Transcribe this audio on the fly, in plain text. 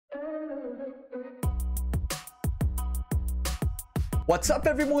What's up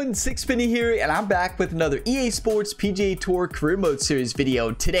everyone, Sixpenny here, and I'm back with another EA Sports PGA Tour Career Mode Series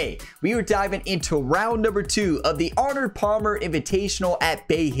video. Today, we are diving into round number 2 of the Arnold Palmer Invitational at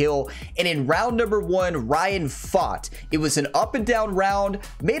Bay Hill, and in round number 1, Ryan fought. It was an up and down round,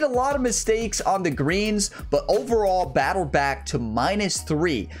 made a lot of mistakes on the greens, but overall battled back to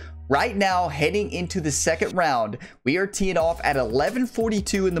 -3. Right now, heading into the second round, we are teeing off at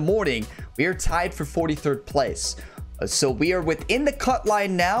 11:42 in the morning. We are tied for 43rd place. So we are within the cut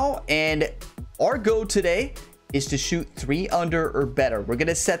line now, and our goal today is to shoot 3 under or better. We're going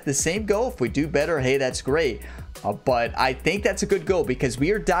to set the same goal. If we do better, hey, that's great. But I think that's a good goal because we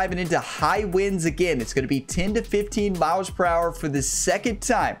are diving into high winds again. It's going to be 10 to 15 miles per hour for the second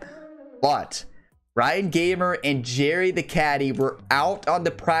time. But Ryan Gamer and Jerry the caddy were out on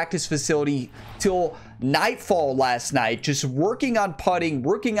the practice facility till nightfall last night, just working on putting,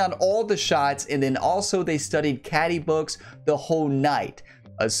 working on all the shots, and then also they studied caddy books the whole night.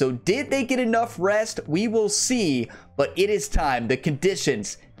 So did they get enough rest? We will see, but it is time. The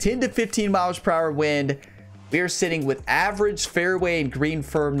conditions, 10 to 15 miles per hour wind. We are sitting with average fairway and green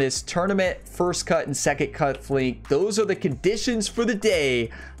firmness, tournament first cut and second cut flank. Those are the conditions for the day.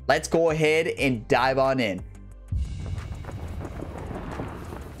 Let's go ahead and dive on in.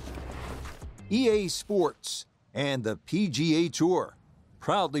 EA Sports and the PGA Tour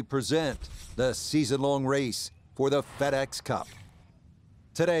proudly present the season-long race for the FedEx Cup.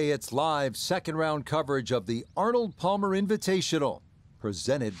 Today, it's live second-round coverage of the Arnold Palmer Invitational,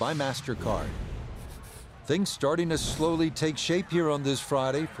 presented by MasterCard. Things starting to slowly take shape here on this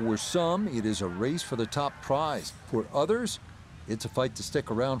Friday. For some, it is a race for the top prize. For others, it's a fight to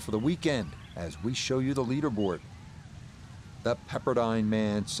stick around for the weekend as we show you the leaderboard. The Pepperdine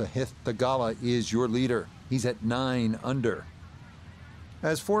man, Sahith Theegala, is your leader. He's at 9 under.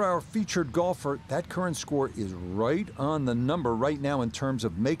 As for our featured golfer, that current score is right on the number right now in terms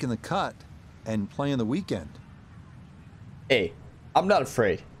of making the cut and playing the weekend. Hey, I'm not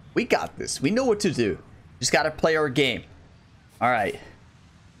afraid. We got this. We know what to do. Just got to play our game. All right.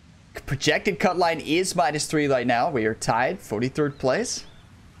 Projected cut line is -3 right now. We are tied, 43rd place.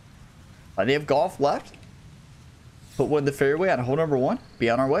 Plenty of golf left. Put one in the fairway on hole number 1. Be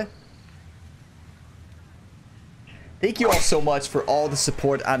on our way. Thank you all so much for all the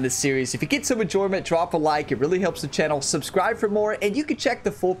support on this series. If you get some enjoyment, drop a like. It really helps the channel. Subscribe for more, and you can check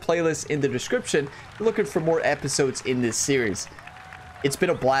the full playlist in the description if you're looking for more episodes in this series. It's been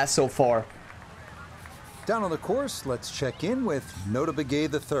a blast so far. Down on the course, let's check in with Nota Begay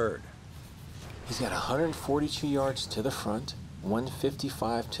III. He's got 142 yards to the front,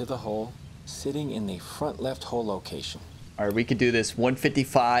 155 to the hole, sitting in the front left hole location. All right, we can do this.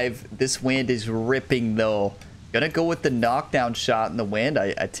 155. This wind is ripping though. Gonna go with the knockdown shot in the wind.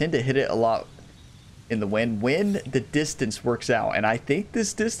 I tend to hit it a lot in the wind when the distance works out, and I think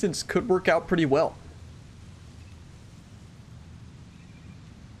this distance could work out pretty well.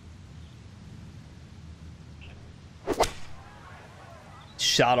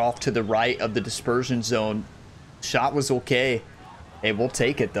 Shot off to the right of the dispersion zone. Shot was okay. Hey, we'll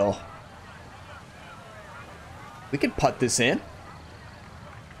take it though. We can putt this in.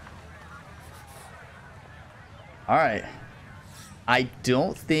 All right. I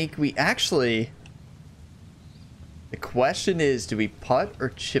don't think we actually... The question is, do we putt or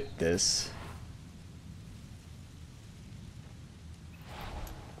chip this?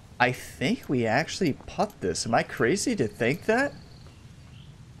 I think we actually putt this. Am I crazy to think that?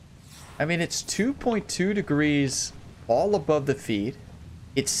 I mean, it's 2.2 degrees all above the feet.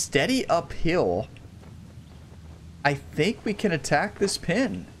 It's steady uphill. I think we can attack this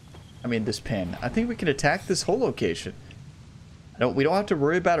pin. I mean, this pin. I think we can attack this hole location. We don't have to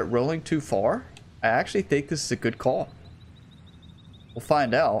worry about it rolling too far. I actually think this is a good call. We'll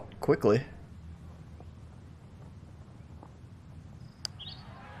find out quickly.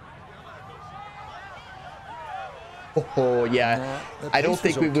 Oh, yeah. I don't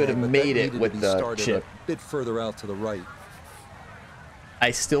think we would have made it with the chip. A bit further out to the right.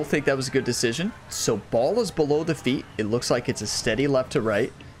 I still think that was a good decision. So ball is below the feet. It looks like it's a steady left to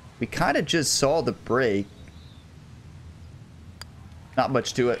right. We kind of just saw the break. Not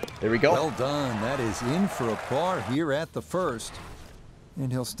much to it. There we go. Well done. That is in for a par here at the first.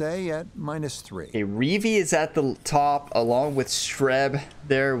 And he'll stay at -3. Okay, Reevy is at the top along with Streb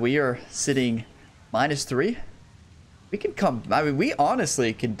there. We are sitting -3. We can come. I mean, we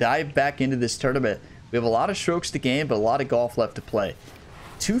honestly can dive back into this tournament. We have a lot of strokes to gain, but a lot of golf left to play.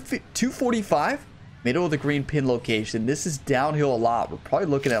 245, middle of the green pin location. This is downhill a lot. We're probably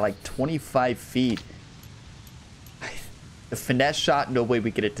looking at like 25 feet. The finesse shot, no way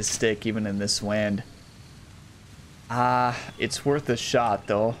we get it to stick even in this wind. It's worth a shot,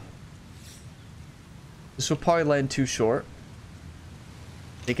 though. This will probably land too short.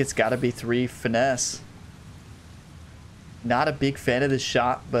 I think it's got to be 3 finesse. Not a big fan of this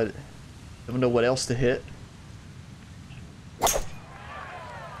shot, but don't know what else to hit.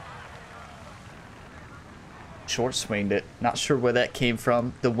 Short swinged it. Not sure where that came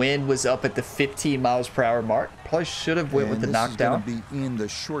from. The wind was up at the 15 miles per hour mark. Probably should have went with the knockdown. This is going to be in the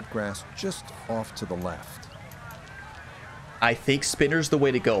short grass, just off to the left. I think spinner's the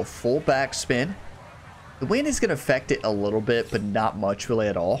way to go. Full back spin. The wind is going to affect it a little bit, but not much really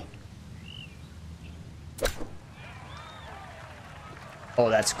at all. Oh,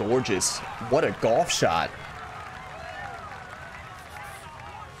 that's gorgeous. What a golf shot.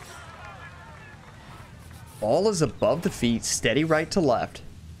 Ball is above the feet, steady right to left.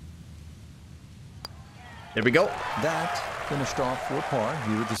 There we go. That finished off for par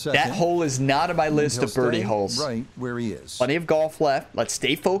here at the second. That hole is not on my list of birdie holes. Right where he is. Plenty of golf left. Let's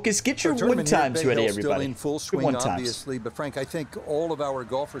stay focused. Get your one times ready, everybody. Still in full swing, obviously, times. But Frank, I think all of our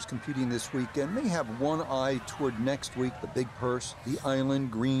golfers competing this weekend may have one eye toward next week. The big purse, the island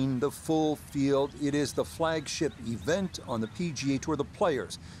green, the full field. It is the flagship event on the PGA Tour. The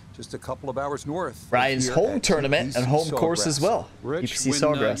Players, just a couple of hours north. Ryan's home tournament and home course as well. Rich, UPC when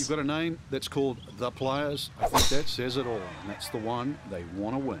Sawgrass. you've got a name that's called The Players, I think that says it all. And that's the one they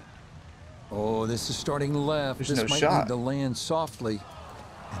want to win. Oh, this is starting left. There's this no might shot. need to land softly.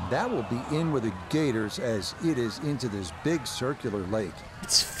 And that will be in with the Gators as it is into this big circular lake.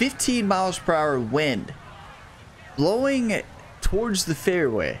 It's 15 miles per hour wind blowing towards the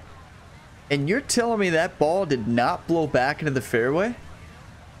fairway. And you're telling me that ball did not blow back into the fairway?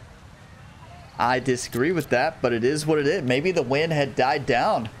 I disagree with that, but it is what it is. Maybe the wind had died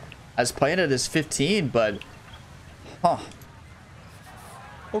down. I was playing it as 15, but... Huh.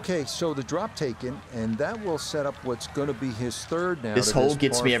 Okay, so the drop taken, and that will set up what's going to be his third now. This hole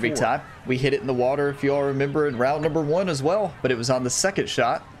gets me every time. We hit it in the water, if you all remember, in round number 1 as well, but it was on the second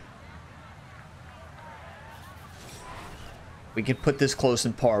shot. We can put this close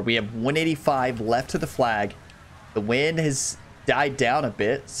in par. We have 185 left to the flag. The wind has died down a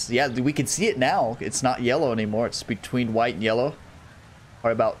bit. So yeah, we can see it now. It's not yellow anymore. It's between white and yellow.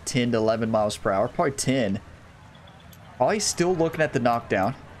 Probably about 10 to 11 miles per hour. Probably 10. Probably still looking at the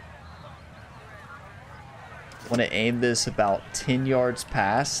knockdown. Want to aim this about 10 yards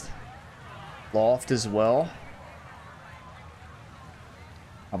past. Loft as well.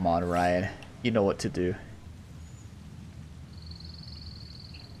 Come on, Ryan. You know what to do.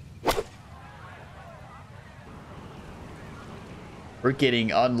 We're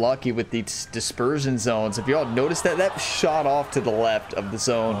getting unlucky with these dispersion zones. If y'all noticed that, that shot off to the left of the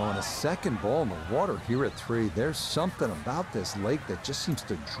zone. On a second ball in the water here at 3, there's something about this lake that just seems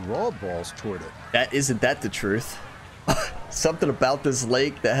to draw balls toward it. Isn't that the truth? Something about this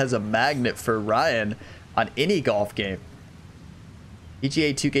lake that has a magnet for Ryan on any golf game.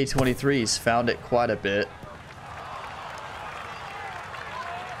 PGA 2K23's found it quite a bit.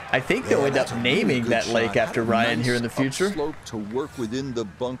 I think they'll end up naming that lake after Ryan here in the future. Slope to work within the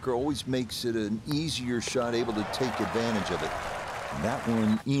bunker always makes it an easier shot, able to take advantage of it. And that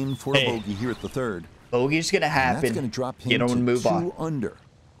one in for a bogey here at the third. Bogey's gonna happen. That's gonna drop him Get on to and move 2 on. under.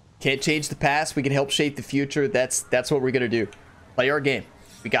 Can't change the past. We can help shape the future. That's what we're gonna do. Play our game.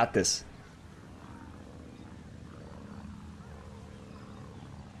 We got this.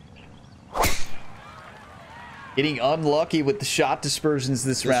 Getting unlucky with the shot dispersions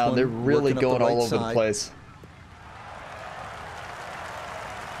this round. They're really going all over the place.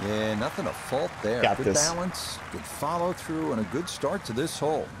 Yeah, nothing to fault there. Got good this. balance, good follow through, and a good start to this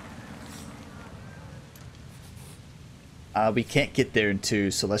hole. We can't get there in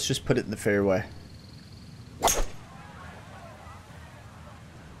 2, so let's just put it in the fairway.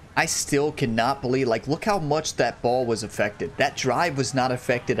 I still cannot believe, like, look how much that ball was affected. That drive was not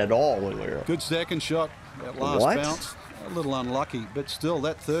affected at all earlier. Good second shot. That last bounce, a little unlucky, but still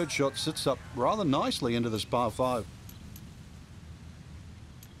that third shot sits up rather nicely into this par 5.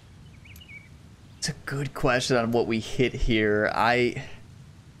 It's a good question on what we hit here.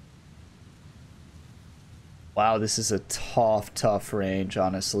 Wow, this is a tough range,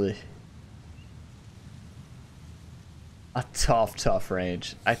 honestly. A tough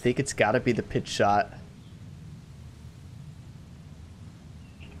range. I think it's got to be the pitch shot.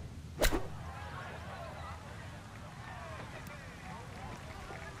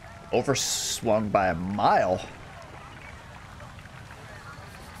 Overswung by a mile.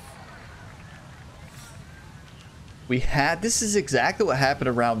 This is exactly what happened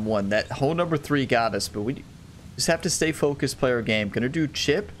in round 1. That hole number 3 got us, but we just have to stay focused, play our game. Gonna do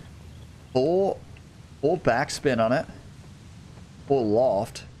chip, full Full backspin on it. Full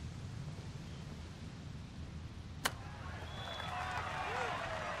loft.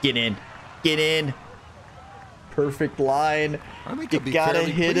 Get in. Get in. Perfect line. I think You I'd be gotta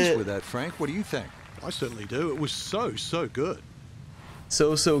fairly hit pleased it. with that, Frank. What do you think? I certainly do. It was so good.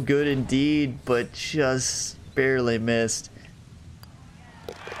 So good indeed, but just barely missed.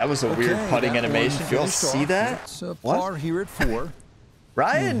 That was a weird putting animation. Do you all see that? It's a par here at 4.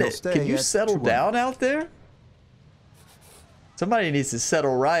 Ryan, He'll stay can you at settle 2 down out there? Somebody needs to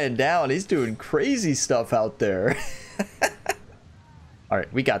settle Ryan down. He's doing crazy stuff out there. All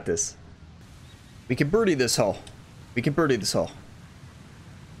right, we got this. We can birdie this hole. We can birdie this hole.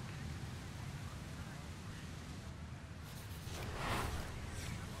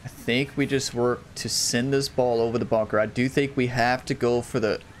 I think we just work to send this ball over the bunker. I do think we have to go for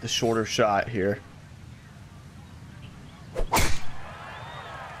the shorter shot here.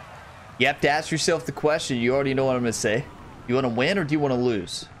 You have to ask yourself the question. You already know what I'm going to say. You want to win or do you want to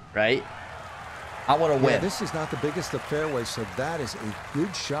lose, right? I want to Yeah, win. this is not the biggest of fairways, so that is a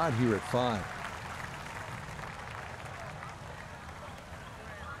good shot here at 5.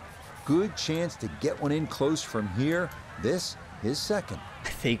 Good chance to get one in close from here. This is second. I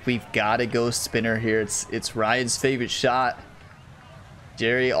think we've got to go spinner here. It's Ryan's favorite shot.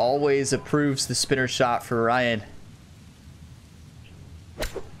 Jerry always approves the spinner shot for Ryan.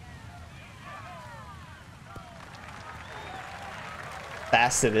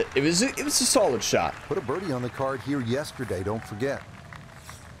 Fasted it. It was a solid shot. Put a birdie on the card here yesterday, don't forget.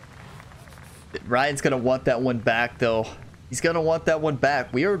 Ryan's going to want that one back, though. He's going to want that one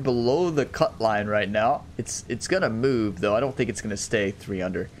back. We are below the cut line right now. It's going to move, though. I don't think it's going to stay 3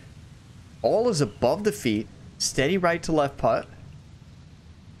 under. All is above the feet. Steady right to left putt.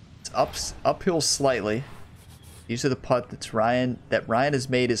 It's uphill slightly. These are the putt that Ryan has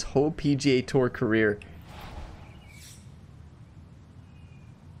made his whole PGA Tour career.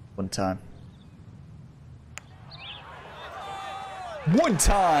 One time. One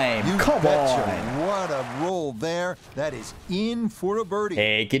time. You Come betcha. on. What a roll there. That is in for a birdie.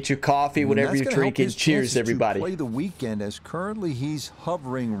 Hey, get your coffee, whatever you're drinking. Cheers, everybody. Play the weekend, as currently he's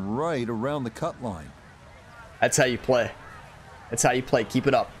hovering right around the cut line. That's how you play. That's how you play. Keep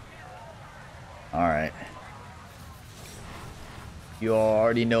it up. All right. You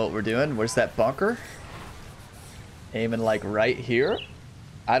already know what we're doing. Where's that bunker? Aiming like right here.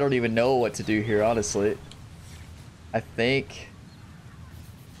 I don't even know what to do here, honestly. I think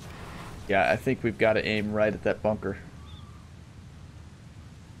we've got to aim right at that bunker.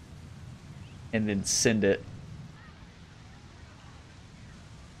 And then send it.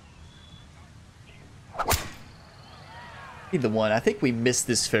 Be the one. I think we missed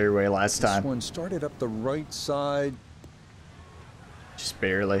this fairway last time. This one started up the right side. Just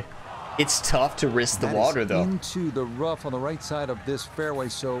barely. It's tough to risk the That water, is though. into the rough on the right side of this fairway,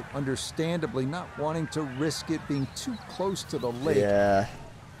 so understandably not wanting to risk it being too close to the lake. Yeah.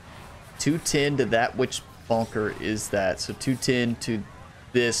 210 to that. Which bunker is that? So 210 to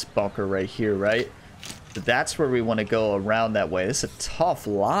this bunker right here, right? So that's where we want to go around that way. This is a tough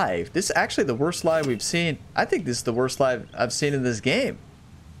lie. This is actually the worst lie we've seen. I think this is the worst lie I've seen in this game.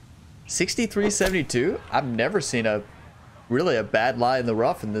 63-72. I've never seen really a bad lie in the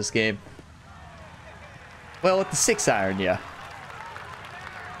rough in this game. Well, with the 6-iron, yeah.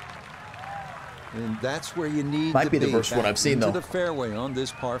 And that's where you need Might to be the worst one I've seen, into though. the fairway on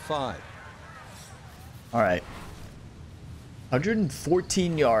this par 5. All right.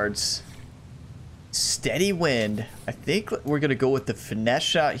 114 yards. Steady wind. I think we're going to go with the finesse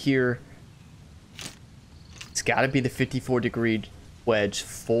shot here. It's got to be the 54-degree wedge,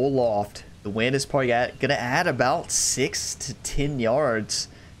 full loft. The wind is probably going to add about 6 to 10 yards.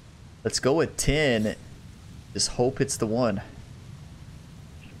 Let's go with 10. Just hope it's the one.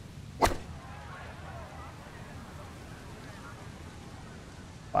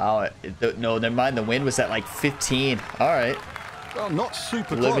 Wow. No, never mind. The wind was at like 15. All right. Well, not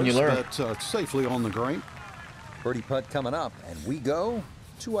super Live and you close, learn. but safely on the green. Birdie putt coming up, and we go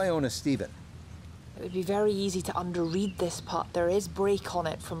to Iona Stephen. It would be very easy to underread this putt. There is break on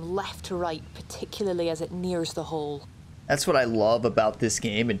it from left to right, particularly as it nears the hole. That's what I love about this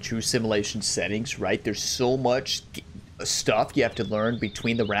game in true simulation settings, right? There's so much stuff you have to learn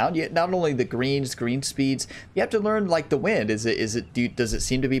between the round. Not only the greens, green speeds, you have to learn like the wind. Does it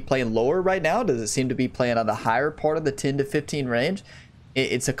seem to be playing lower right now? Does it seem to be playing on the higher part of the 10 to 15 range?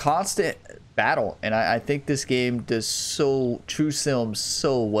 It's a constant battle, and I think this game does true sim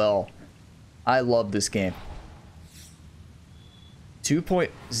so well. I love this game.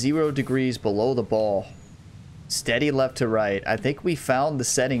 2.0 degrees below the ball. Steady left to right. I think we found the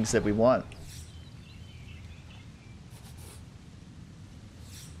settings that we want.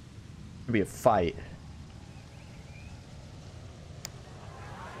 It'll be a fight.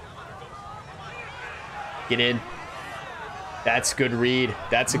 Get in. That's good read.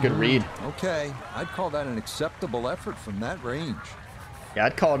 That's a good read. Okay, I'd call that an acceptable effort from that range. Yeah,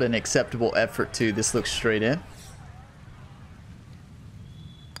 I'd call it an acceptable effort too. This looks straight in.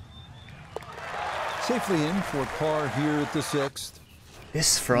 Safely in for par here at the 6th.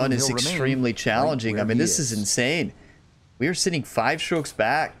 This front is extremely challenging. I mean, this is insane. We are sitting 5 strokes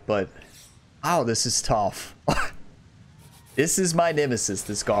back, but wow, this is tough. This is my nemesis,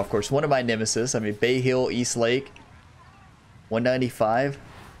 this golf course. One of my nemesis. I mean, Bay Hill, East Lake, 195.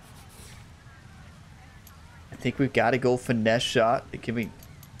 I think we've got to go finesse shot. Can we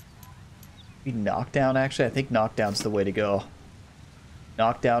knockdown, actually? I think knockdown's the way to go.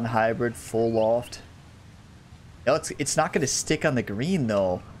 Knockdown, hybrid, full loft. No, it's not going to stick on the green,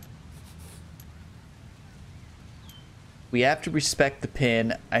 though. We have to respect the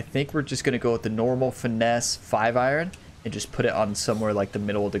pin. I think we're just going to go with the normal finesse 5-iron and just put it on somewhere like the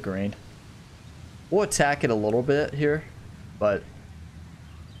middle of the green. We'll attack it a little bit here, but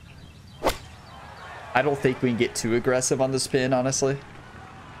I don't think we can get too aggressive on the spin, honestly.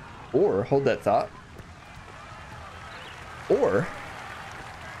 Or, hold that thought. Or,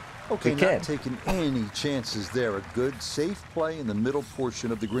 okay, we can. Not taking any chances there. A good, safe play in the middle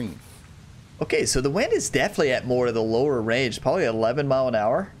portion of the green. Okay, so the wind is definitely at more of the lower range, probably 11 mile an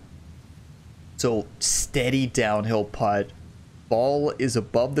hour. So steady downhill putt. Ball is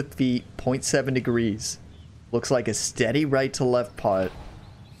above the feet, 0.7 degrees. Looks like a steady right to left putt.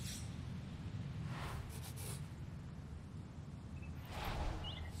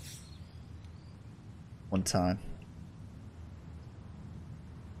 One time.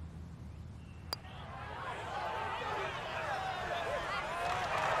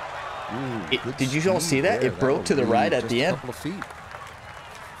 Did you all see that? It broke to the right at the end.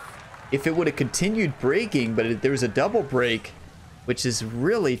 If it would have continued breaking, but there was a double break, which is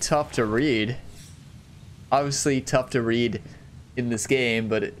really tough to read. Obviously tough to read in this game,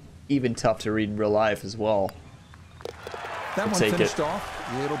 but even tough to read in real life as well. That one finished off.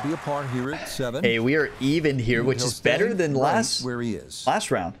 It'll be a par here at 7. Hey, we are even here, which is better than last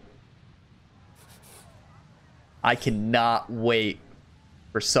round. I cannot wait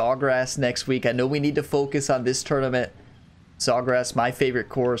for Sawgrass next week. I know we need to focus on this tournament. Sawgrass, my favorite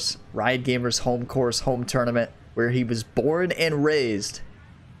course, Ryan Gamer's home course, home tournament, where he was born and raised.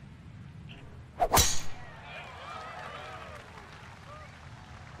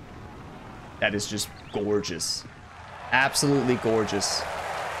 That is just gorgeous. Absolutely gorgeous.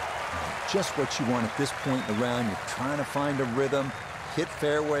 Just what you want at this point in the round. You're trying to find a rhythm, hit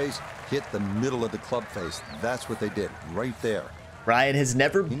fairways, hit the middle of the club face. That's what they did right there. Ryan has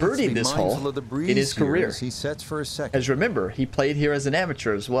never birdied this hole in his career. As he sets for a second. As remember, he played here as an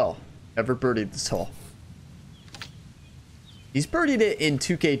amateur as well. Never birdied this hole. He's birdied it in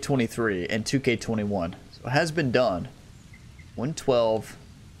 2K23 and 2K21. So it has been done. 112.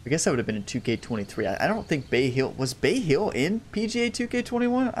 I guess that would have been in 2K23. I don't think Bay Hill... Was Bay Hill in PGA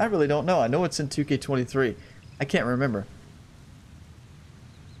 2K21? I really don't know. I know it's in 2K23. I can't remember.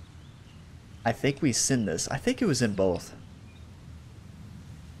 I think we send this. I think it was in both.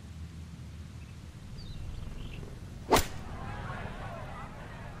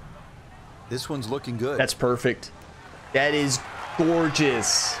 This one's looking good. That's perfect. That is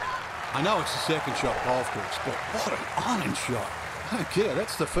gorgeous. I know it's a second shot golf course, but what an iron shot. I don't care.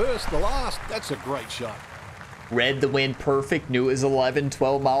 That's the first, the last. That's a great shot. Read the wind perfect. Knew it was 11,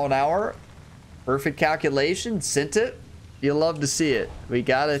 12 mile an hour. Perfect calculation. Sent it. You'll love to see it. We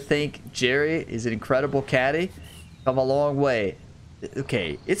got to thank Jerry. He's an incredible caddy. Come a long way.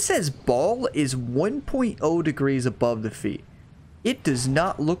 Okay. It says ball is 1.0 degrees above the feet. It does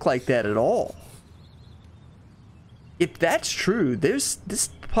not look like that at all. If that's true, this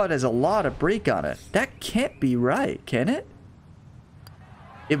putt has a lot of break on it. That can't be right, can it?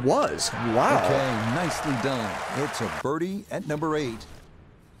 It was. Wow. Okay, nicely done. It's a birdie at number 8.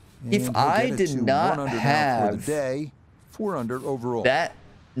 If I did not have 4 under overall. That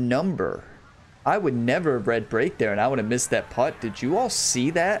number, I would never have read break there, and I would have missed that putt. Did you all see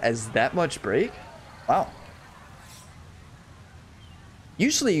that as that much break? Wow.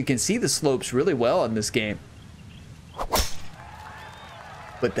 Usually you can see the slopes really well in this game.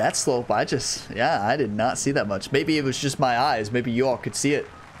 But that slope, I did not see that much. Maybe it was just my eyes. Maybe you all could see it.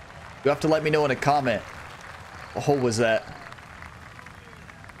 You have to let me know in a comment. What hole was that?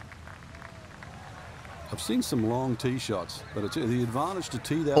 I've seen some long tee shots, but it's the advantage to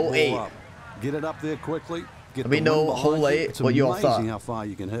tee that hole ball 8. up. Get it up there quickly. Get Let me know hole 8 what you all thought. It's amazing how far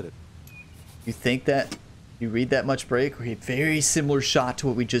you can hit it. You think that? You read that much break? Okay, very similar shot to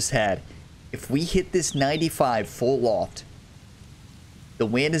what we just had. If we hit this 95 full loft, the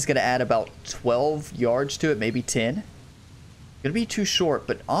wind is going to add about 12 yards to it, maybe 10. Going to be too short,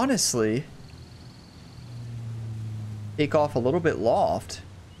 but honestly, take off a little bit loft.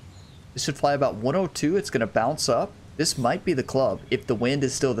 This should fly about 102. It's going to bounce up. This might be the club if the wind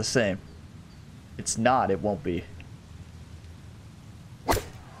is still the same. If it's not, it won't be.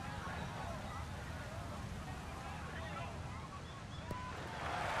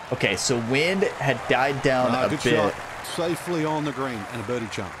 Okay, so wind had died down a good bit. shot. Safely on the green and a birdie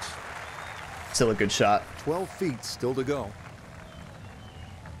chance. Still a good shot. 12 feet still to go.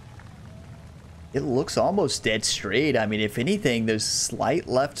 It looks almost dead straight. I mean, if anything, there's slight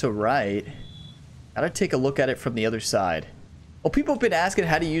left to right. Gotta take a look at it from the other side. Well, people have been asking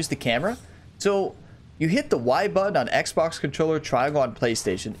how to use the camera. So you hit the Y button on Xbox controller, triangle on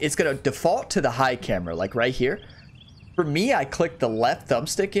PlayStation. It's gonna default to the high camera, like right here. For me, I click the left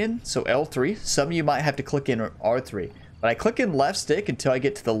thumbstick in, so L3. Some of you might have to click in R3. But I click in left stick until I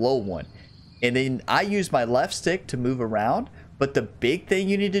get to the low one. And then I use my left stick to move around. But the big thing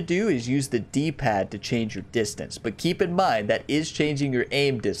you need to do is use the D-pad to change your distance. But keep in mind, that is changing your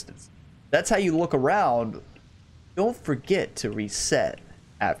aim distance. That's how you look around. Don't forget to reset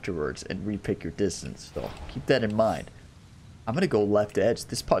afterwards and repick your distance. So keep that in mind. I'm going to go left edge.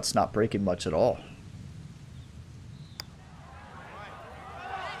 This putt's not breaking much at all.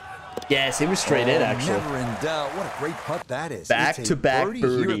 Yes, it was straight in, actually. Never in doubt. What a great putt that is. Back-to-back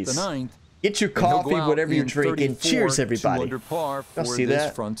birdies. Get your coffee, whatever you're drinking. Cheers, everybody. Y'all see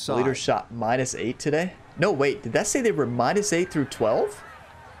that? Leader shot -8 today. No, wait. Did that say they were -8 through 12?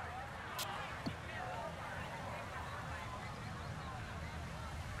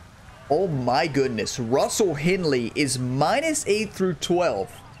 Oh my goodness. Russell Henley is -8 through 12.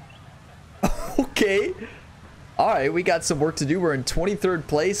 Okay. All right, we got some work to do. We're in 23rd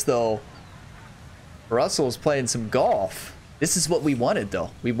place, though. Russell's playing some golf. This is what we wanted,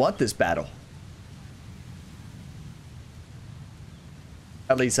 though. We want this battle.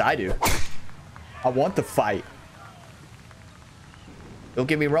 At least I do. I want the fight. Don't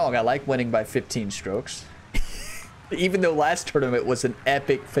get me wrong. I like winning by 15 strokes. Even though last tournament was an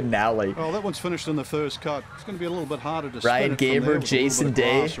epic finale. Oh, that one's finished in the first cut. It's going to be a little bit harder to Ryan Gamer, Jason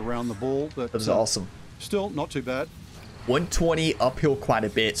Day. Around the ball, but that was awesome. Still not too bad. 120 uphill quite a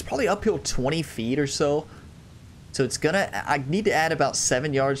bit. It's probably uphill 20 feet or so. So it's gonna, I need to add about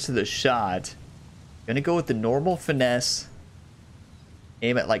 7 yards to the shot. Gonna go with the normal finesse.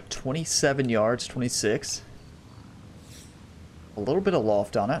 Aim at like 27 yards, 26. A little bit of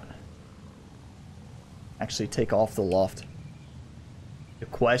loft on it. Actually take off the loft. The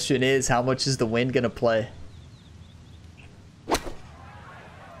question is, how much is the wind gonna play?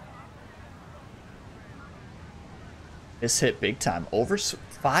 This hit big time. Over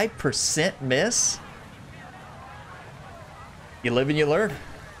 5% miss. You live and you learn.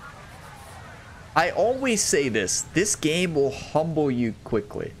 I always say this. This game will humble you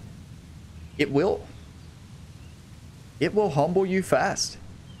quickly. It will. It will humble you fast.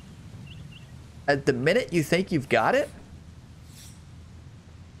 At the minute you think you've got it,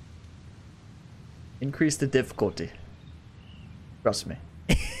 increase the difficulty. Trust me.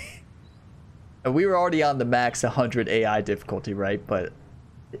 And we were already on the max 100 AI difficulty, right? But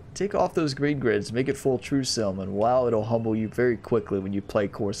take off those green grids, make it full true sim, and wow, it'll humble you very quickly when you play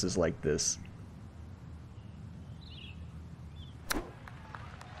courses like this.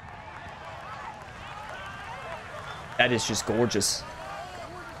 That is just gorgeous.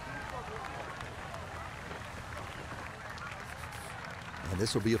 And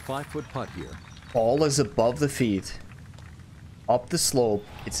this will be a 5-foot putt here. Ball is above the feet. Up the slope.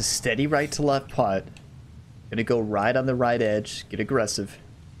 It's a steady right to left putt. Gonna go right on the right edge. Get aggressive.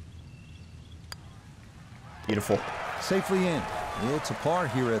 Beautiful. Safely in. It's a par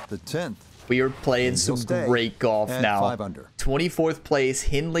here at the 10th. We are playing some great golf now. 5 under. 24th place.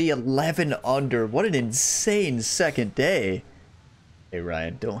 Henley 11 under. What an insane second day. Hey,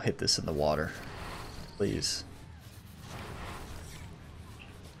 Ryan, don't hit this in the water. Please.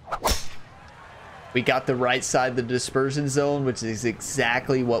 We got the right side of the dispersion zone, which is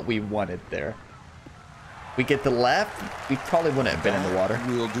exactly what we wanted there. We get the left, we probably wouldn't have been in the water.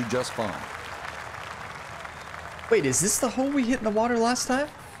 We'll do just fine. Wait, is this the hole we hit in the water last time?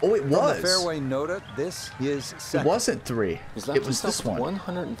 Oh, it was. From the fairway nota, this is second. It wasn't 3. It was this one.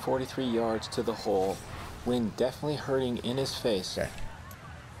 143 yards to the hole. Wind definitely hurting in his face. Okay.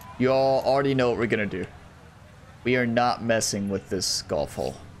 Y'all already know what we're going to do. We are not messing with this golf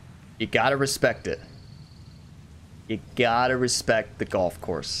hole. You gotta respect it. You gotta respect the golf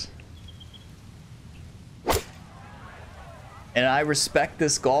course. And I respect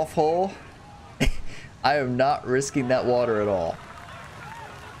this golf hole I am not risking that water at all.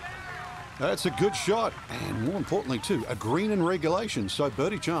 That's a good shot, and more importantly too, a green in regulation, so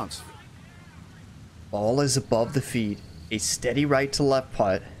birdie chance. Ball is above the feet. A steady right to left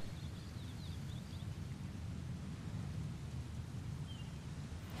putt.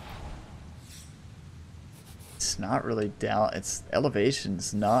 It's not really down. It's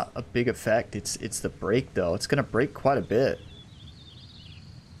elevation's not a big effect. It's the break though. It's gonna break quite a bit.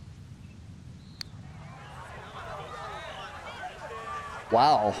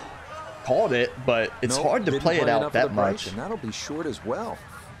 Wow. Called it, but it's hard to play it out that much. And that'll be short as well.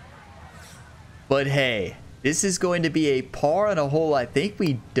 But hey, this is going to be a par on a hole. I think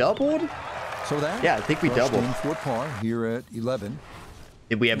we doubled. So that, yeah, I think we doubled. In for par here at 11.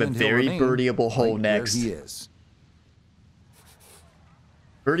 And we have a very birdieable hole next. He is.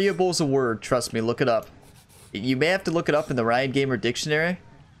 Birdieable's a word. Trust me. Look it up. You may have to look it up in the Ryan Gamer Dictionary.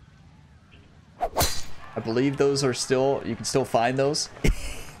 I believe those are still. You can still find those.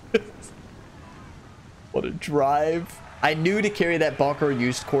 What a drive. I knew to carry that bunker,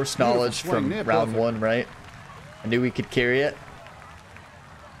 used course knowledge from round one, right? I knew we could carry it.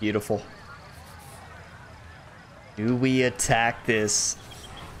 Beautiful. Do we attack this?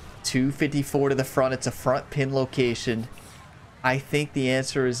 254 to the front. It's a front pin location. I think the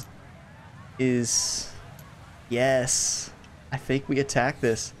answer is yes. I think we attack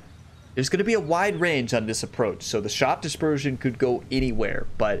this. There's going to be a wide range on this approach, so the shot dispersion could go anywhere,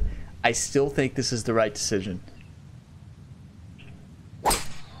 but I still think this is the right decision.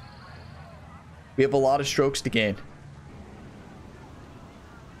 We have a lot of strokes to gain.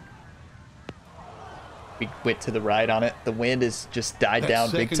 We went to the right on it. The wind has just died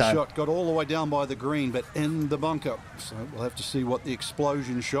down big time. Second shot got all the way down by the green, but in the bunker. So we'll have to see what the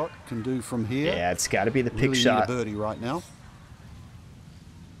explosion shot can do from here. Yeah, it's got to be the pick really shot. Need a birdie right now.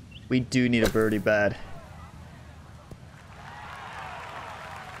 We do need a birdie bad.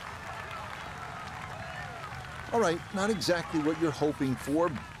 All right, not exactly what you're hoping for,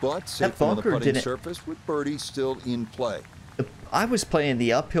 but safe on the putting surface with birdie still in play. I was playing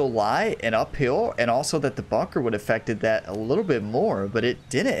the uphill lie and uphill, and also that the bunker would have affected that a little bit more, but it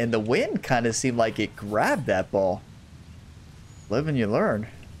didn't, and the wind kind of seemed like it grabbed that ball. Live and you learn.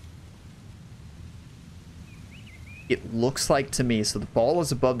 It looks like to me, so the ball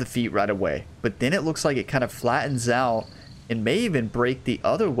is above the feet right away, but then it looks like it kind of flattens out and may even break the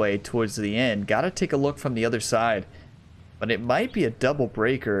other way towards the end. Gotta take a look from the other side, but it might be a double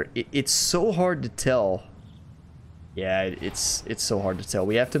breaker. It's so hard to tell. Yeah, it's so hard to tell.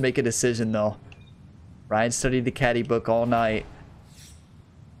 We have to make a decision though. Ryan studied the caddy book all night.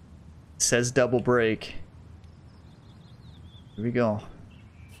 It says double break. Here we go.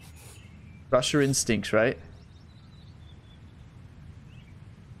 Trust your instincts, right?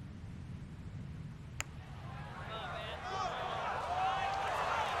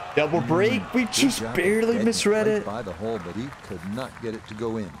 Double break. We just barely misread it. By the hole, but he could not get it to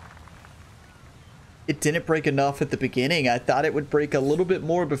go in. It didn't break enough at the beginning. I thought it would break a little bit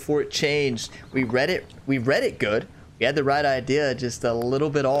more before it changed. We read it good. We had the right idea, just a little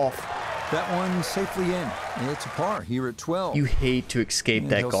bit off. That one safely in. It's a par here at 12. You hate to escape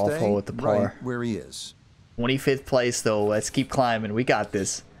that golf hole at the par. Right where he is. 25th place though. Let's keep climbing. We got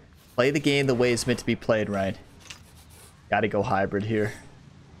this. Play the game the way it's meant to be played, Ryan. Gotta go hybrid here.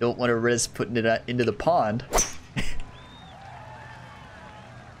 Don't want to risk putting it into the pond.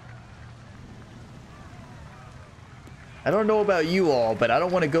 I don't know about you all, but I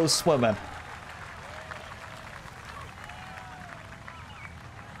don't want to go swimming.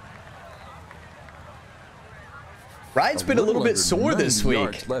 Ryan's been a little bit sore this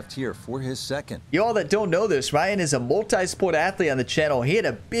week. Left here for his second. You all that don't know this, Ryan is a multi-sport athlete on the channel. He had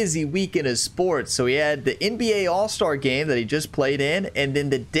a busy week in his sports. So he had the NBA All-Star game that he just played in, and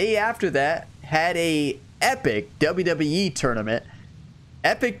then the day after that had a epic WWE tournament.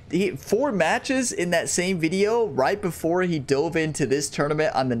 Epic, 4 matches in that same video right before he dove into this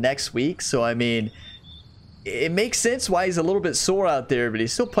tournament on the next week. So I mean, it makes sense why he's a little bit sore out there, but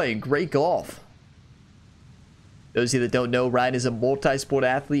he's still playing great golf. Those of you that don't know, Ryan is a multi-sport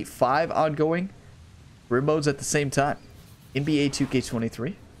athlete, 5 ongoing career modes at the same time. NBA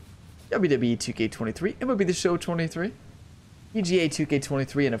 2K23, WWE 2K23, MLB The Show 23, PGA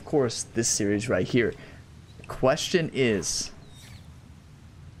 2K23, and of course, this series right here. The question is,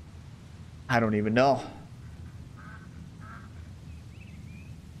 I don't even know.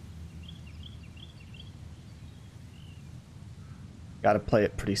 Gotta play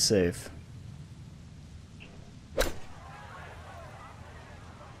it pretty safe.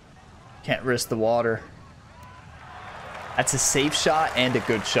 Can't risk the water. That's a safe shot and a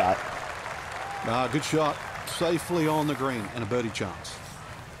good shot. Good shot. Safely on the green and a birdie chance.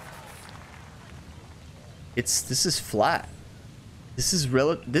 This is flat.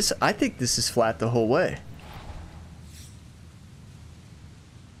 I think this is flat the whole way.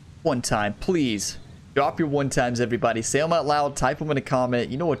 One time, please. Drop your one times, everybody. Say them out loud, type them in a comment.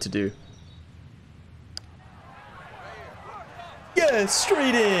 You know what to do. Yes,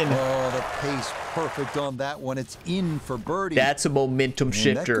 straight in. Oh, the pace perfect on that one. It's in for birdie. That's a momentum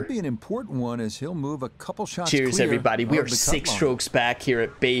shifter. That could be an important one as he'll move a couple shots. Cheers, clear everybody. We are 6 strokes back here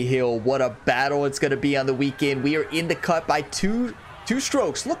at Bay Hill. What a battle it's going to be on the weekend. We are in the cut by two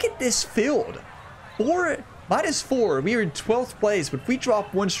strokes. Look at this field. -4. We are in 12th place, but if we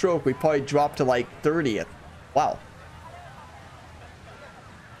drop 1 stroke, we probably drop to like 30th. Wow.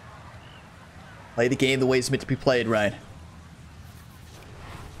 Play the game the way it's meant to be played, Ryan.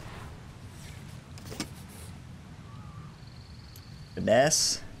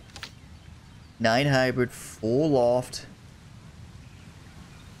 Finesse. 9 hybrid, full loft.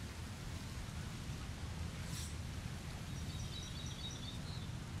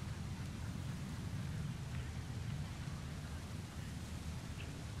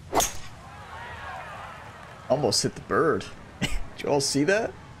 Almost hit the bird. Did you all see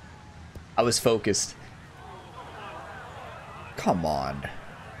that? I was focused. Come on.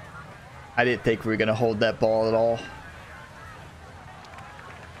 I didn't think we were going to hold that ball at all.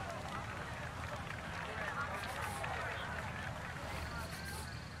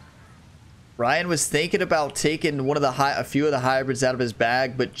 Ryan was thinking about taking a few of the hybrids out of his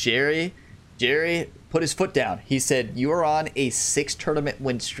bag, but Jerry put his foot down. He said, "You are on a 6-tournament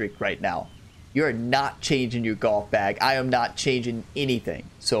win streak right now. You are not changing your golf bag. I am not changing anything."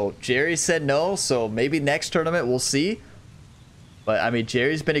 So Jerry said no, so maybe next tournament we'll see. But I mean,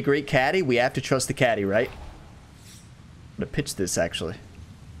 Jerry's been a great caddy. We have to trust the caddy, right? I'm gonna pitch this actually.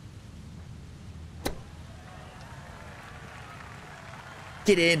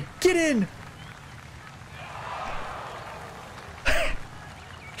 Get in, get in.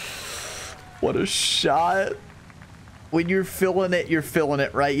 What a shot. When you're feeling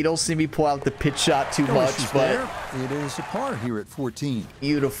it, right? You don't see me pull out the pitch shot too much, but it is a par here at 14.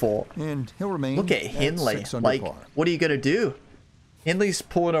 Beautiful. And he'll remain. Look at Hindley. Like, par. what are you gonna do? Hindley's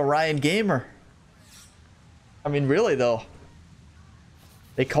pulling a Ryan Gamer. I mean, really though.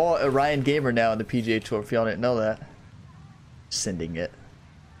 They call it a Ryan Gamer now in the PGA Tour. If y'all didn't know that. Sending it.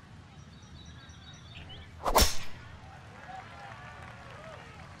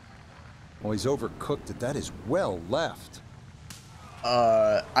 Oh, he's overcooked it. That is well left.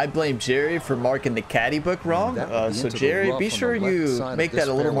 I blame Jerry for marking the caddy book wrong. So Jerry, be sure you make that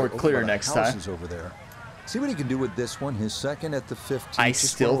a little more clear next time. Over there. See what he can do with this one. His second at the 15th. I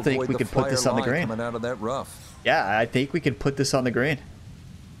still think we could put this on the green. Coming out of that rough. Yeah, I think we can put this on the green.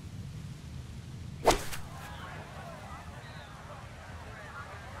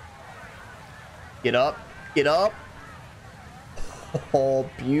 Get up, get up. Oh,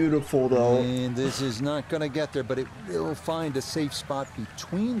 beautiful though. And this is not going to get there, but it will find a safe spot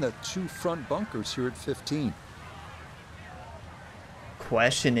between the 2 front bunkers here at 15.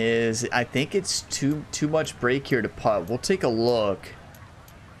 Question is, I think it's too much break here to putt. We'll take a look.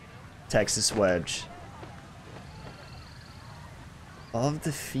 Texas wedge. Above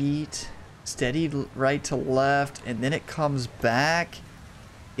the feet, steady right to left, and then it comes back.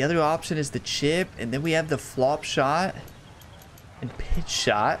 The other option is the chip, and then we have the flop shot. And pitch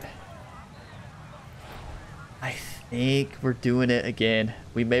shot. I think we're doing it again.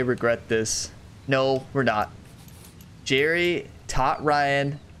 We may regret this. No, we're not. Jerry taught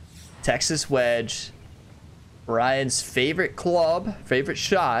Ryan Texas wedge. Ryan's favorite club, favorite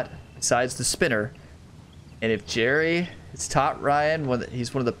shot, besides the spinner. And if Jerry has taught Ryan,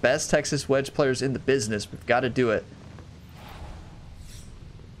 he's one of the best Texas wedge players in the business, we've got to do it.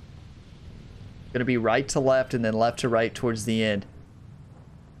 Gonna be right to left and then left to right towards the end.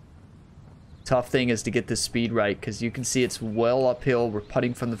 Tough thing is to get the speed right because you can see it's well uphill. We're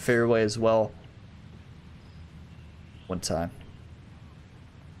putting from the fairway as well. One time.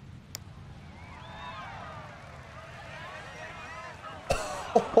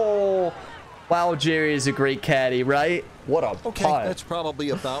 Oh, wow, Jerry is a great caddy, right? What a okay, putt. That's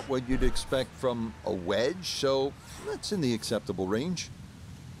probably about what you'd expect from a wedge, so that's in the acceptable range.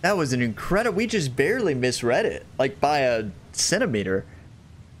 That was an incredible. We just barely misread it, like by a centimeter.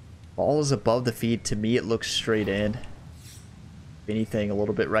 Ball is above the feet. To me, it looks straight in. If anything, a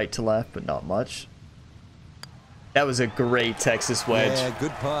little bit right to left, but not much. That was a great Texas wedge. Yeah,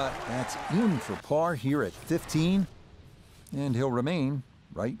 good putt. That's in for par here at 15, and he'll remain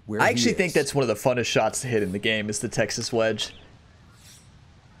right where he is. I actually think that's one of the funnest shots to hit in the game is the Texas wedge.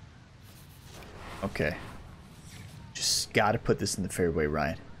 Okay. Just got to put this in the fairway,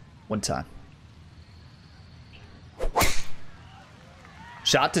 Ryan. One time.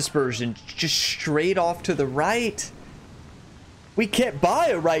 Shot dispersion just straight off to the right. We can't buy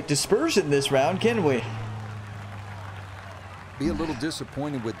a right dispersion this round, can we? Be a little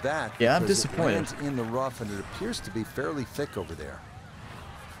disappointed with that. Yeah, I'm because disappointed. It lands in the rough, and it appears to be fairly thick over there.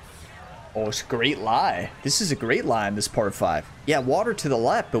 Oh, it's a great lie. This is a great lie in this par 5. Yeah, water to the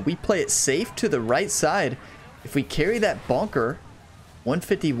left, but we play it safe to the right side. If we carry that bunker,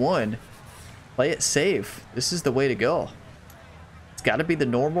 151, play it safe. This is the way to go. It's got to be the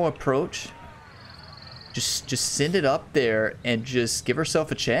normal approach. Just send it up there and just give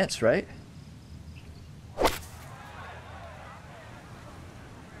ourselves a chance, right?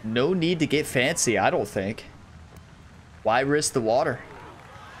 No need to get fancy, I don't think. Why risk the water?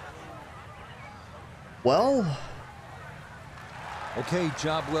 Well... Okay,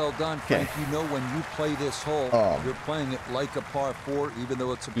 job well done, Frank. You know when you play this hole, you're playing it like a par 4, even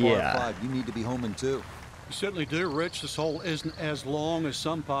though it's a par 5. You need to be home in 2. You certainly do, Rich. This hole isn't as long as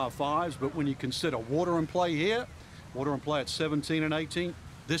some par 5s, but when you consider water in play here, water in play at 17 and 18,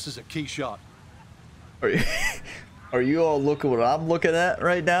 this is a key shot. Are you all looking what I'm looking at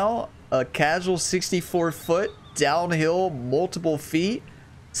right now? A casual 64-foot downhill, multiple feet,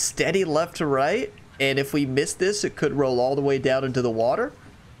 steady left to right. And if we miss this, it could roll all the way down into the water.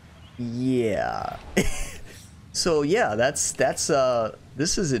 Yeah. So yeah,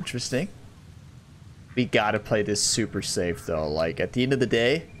 this is interesting. We gotta play this super safe though. Like at the end of the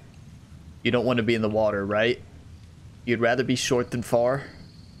day, you don't want to be in the water, right? You'd rather be short than far.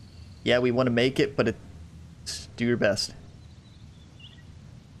 Yeah, we want to make it, but do your best.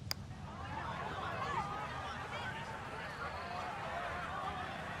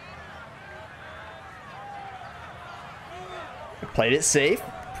 Played it safe.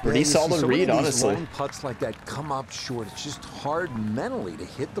 Pretty solid read, honestly. Long putts like that come up short. It's just hard mentally to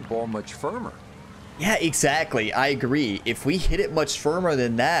hit the ball much firmer. Yeah, exactly. I agree. If we hit it much firmer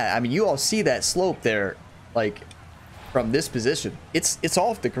than that, I mean, you all see that slope there, like from this position. It's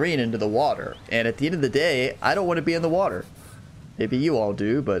off the green into the water. And at the end of the day, I don't want to be in the water. Maybe you all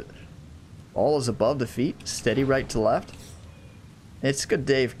do, but ball is above the feet, steady right to left. It's a good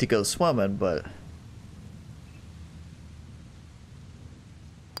day to go swimming, but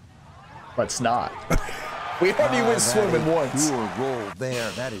let's not. We already went swimming once. Pure roll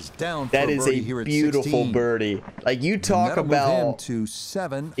there. That is down. That is a beautiful birdie. Like you talk about to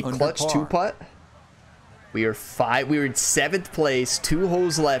 7 a clutch 2-putt. We are in 7th place. 2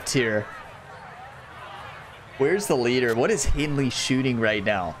 holes left here. Where's the leader? What is Hindley shooting right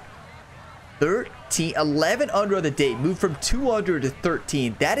now? 11 under on the day. Moved from 2 under to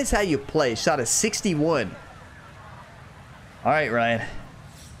 13. That is how you play. Shot a 61. All right, Ryan.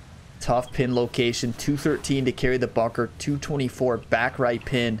 Tough pin location. 213 to carry the bunker. 224 back right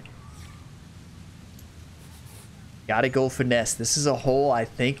pin. Gotta go finesse. This is a hole I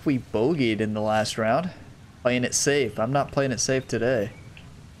think we bogeyed in the last round. Playing it safe. I'm not playing it safe today.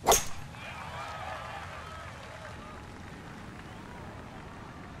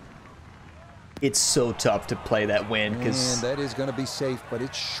 It's so tough to play that wind because that is going to be safe, but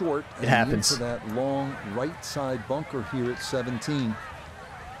it's short. It happens. To that long right side bunker here at 17.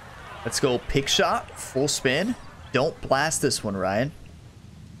 Let's go pick shot, full spin. Don't blast this one, Ryan.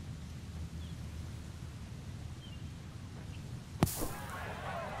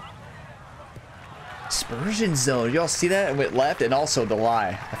 Dispersion zone. Y'all see that? It went left, and also the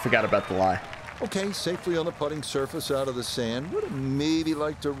lie. I forgot about the lie. Okay, safely on the putting surface out of the sand. Would have maybe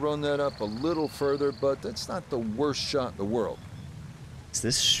liked to run that up a little further, but that's not the worst shot in the world. Is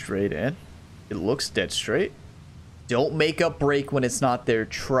this straight in? It looks dead straight. Don't make a break when it's not there.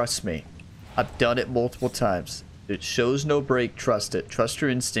 Trust me. I've done it multiple times. It shows no break. Trust it. Trust your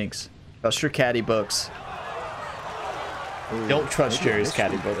instincts. Trust your caddy books. Ooh, don't trust Jerry's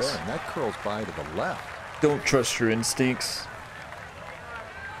caddy books. There, that curls by to the left. Don't trust your instincts.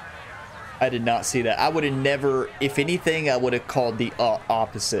 I did not see that. I would have never, if anything, I would have called the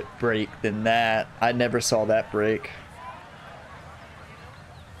opposite break than that. I never saw that break.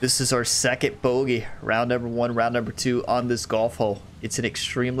 This is our second bogey. Round number 1, round number 2 on this golf hole. It's an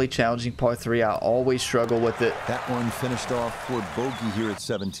extremely challenging par 3. I always struggle with it. That one finished off for bogey here at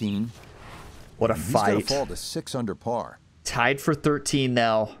 17. What a fight. He's gonna fall to 6 under par. Tied for 13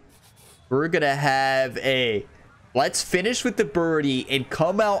 now. We're going to have a... Let's finish with the birdie and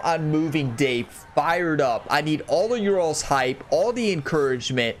come out on moving day fired up. I need all of your all's hype, all the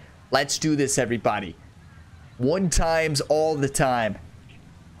encouragement. Let's do this, everybody. 1 times all the time.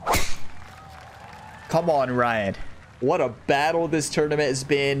 Come on, Ryan. What a battle this tournament has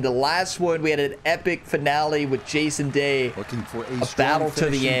been. The last one, we had an epic finale with Jason Day. Looking for a battle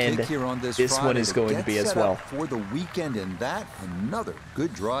to the end. This one is going to be as well. For the weekend, and that another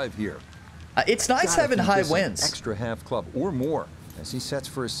good drive here. It's nice having high winds. Extra half club or more as he sets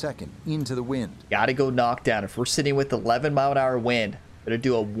for a second into the wind. Gotta go knockdown. If we're sitting with 11 mile an hour wind, gonna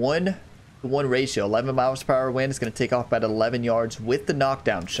do a 1-to-1 ratio. 11 miles per hour wind is gonna take off about 11 yards with the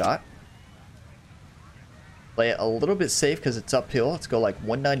knockdown shot. Play it a little bit safe because it's uphill. Let's go like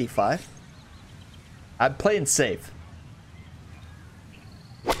 195. I'm playing safe.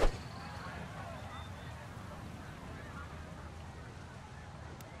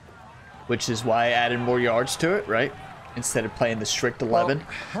 Which is why I added more yards to it, right? Instead of playing the strict 11. Well,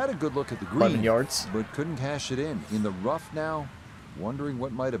 had a good look at the green, 11 yards. But couldn't cash it in. In the rough now, wondering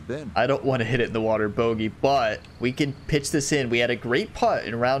what might have been. I don't want to hit it in the water bogey, but we can pitch this in. We had a great putt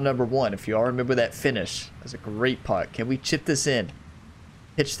in round number 1. If you all remember that finish, that was a great putt. Can we chip this in?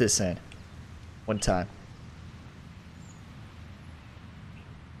 Pitch this in. One time.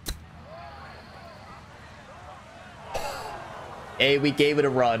 Hey, we gave it a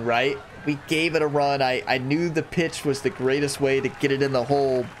run, right? We gave it a run. I knew the pitch was the greatest way to get it in the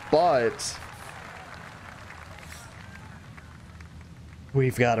hole, but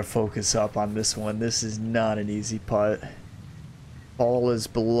we've got to focus up on this one. This is not an easy putt. Ball is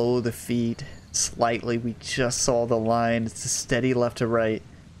below the feet slightly. We just saw the line. It's a steady left to right.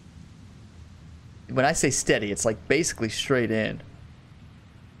 When I say steady, it's like basically straight in.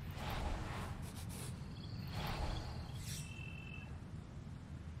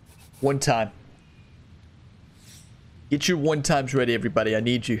 One time. Get your one times ready, everybody. I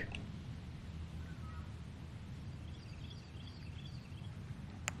need you.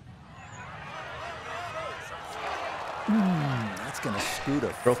 That's gonna scoot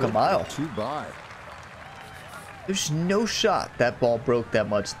a broke a mile. 2 by. There's no shot that ball broke that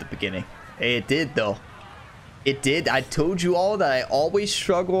much at the beginning. Hey, it did though. It did. I told you all that I always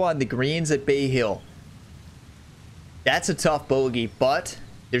struggle on the greens at Bay Hill. That's a tough bogey, but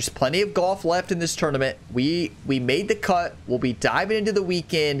there's plenty of golf left in this tournament. We made the cut. We'll be diving into the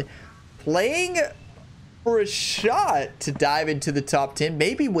weekend, playing for a shot to dive into the top 10,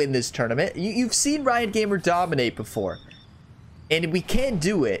 maybe win this tournament. You've seen Ryan Gamer dominate before, and we can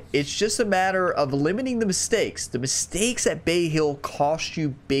do it. It's just a matter of limiting the mistakes. The mistakes at Bay Hill cost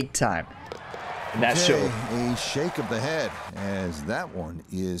you big time, and that showed. A shake of the head as that one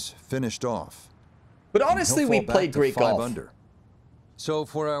is finished off. But honestly, we played great golf. Under. So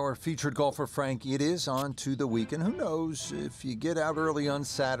for our featured golfer, Frank, it is on to the weekend. Who knows, if you get out early on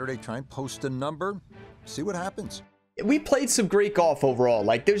Saturday, try and post a number, see what happens. We played some great golf overall.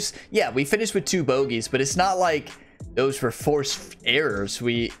 Like yeah, we finished with 2 bogeys, but it's not like those were forced errors.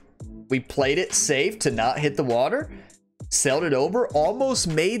 We played it safe to not hit the water, sailed it over, almost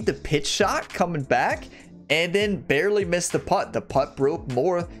made the pitch shot coming back, and then barely missed the putt. The putt broke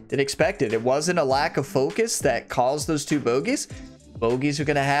more than expected. It wasn't a lack of focus that caused those 2 bogeys. Bogeys are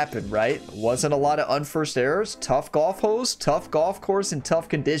going to happen, right? Wasn't a lot of unforced errors. Tough golf holes, tough golf course, and tough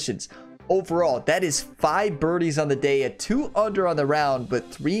conditions. Overall, that is 5 birdies on the day, a 2 under on the round,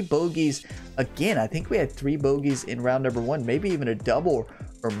 but 3 bogeys. Again, I think we had 3 bogeys in round number 1, maybe even a double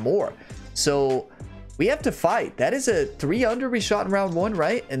or more. So we have to fight. That is a 3 under we shot in round 1,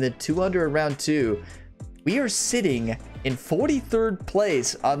 right? And then 2 under in round 2. We are sitting in 43rd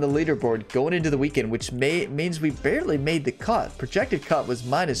place on the leaderboard going into the weekend, which means we barely made the cut. Projected cut was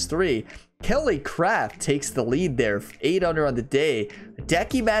 -3. Kelly Kraft takes the lead there, 8 under on the day.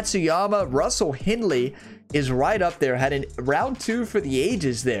 Hideki Matsuyama, Russell Hindley is right up there, had a round 2 for the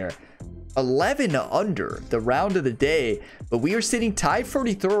ages there. 11 under the round of the day, but we are sitting tied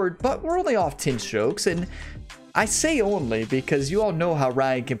 43rd, but we're only off 10 strokes. And I say only because you all know how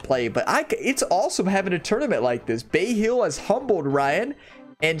Ryan can play, but it's awesome having a tournament like this. Bay Hill has humbled Ryan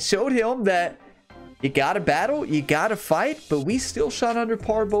and showed him that you gotta battle, you gotta fight, but we still shot under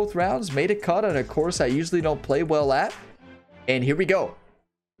par both rounds, made a cut on a course I usually don't play well at, and here we go.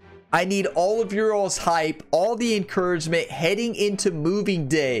 I need all of your all's hype, all the encouragement heading into moving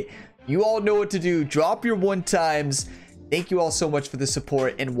day. You all know what to do. Drop your 1 times. Thank you all so much for the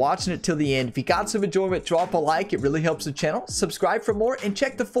support and watching it till the end. If you got some enjoyment, drop a like. It really helps the channel. Subscribe for more and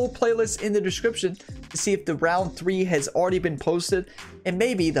check the full playlist in the description to see if the round 3 has already been posted and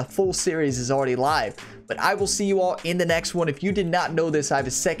maybe the full series is already live. But I will see you all in the next one. If you did not know this, I have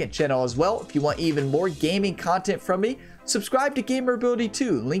a second channel as well. If you want even more gaming content from me, subscribe to Gamer Ability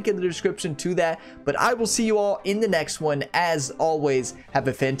 2. Link in the description to that. But I will see you all in the next one. As always, have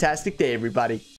a fantastic day, everybody.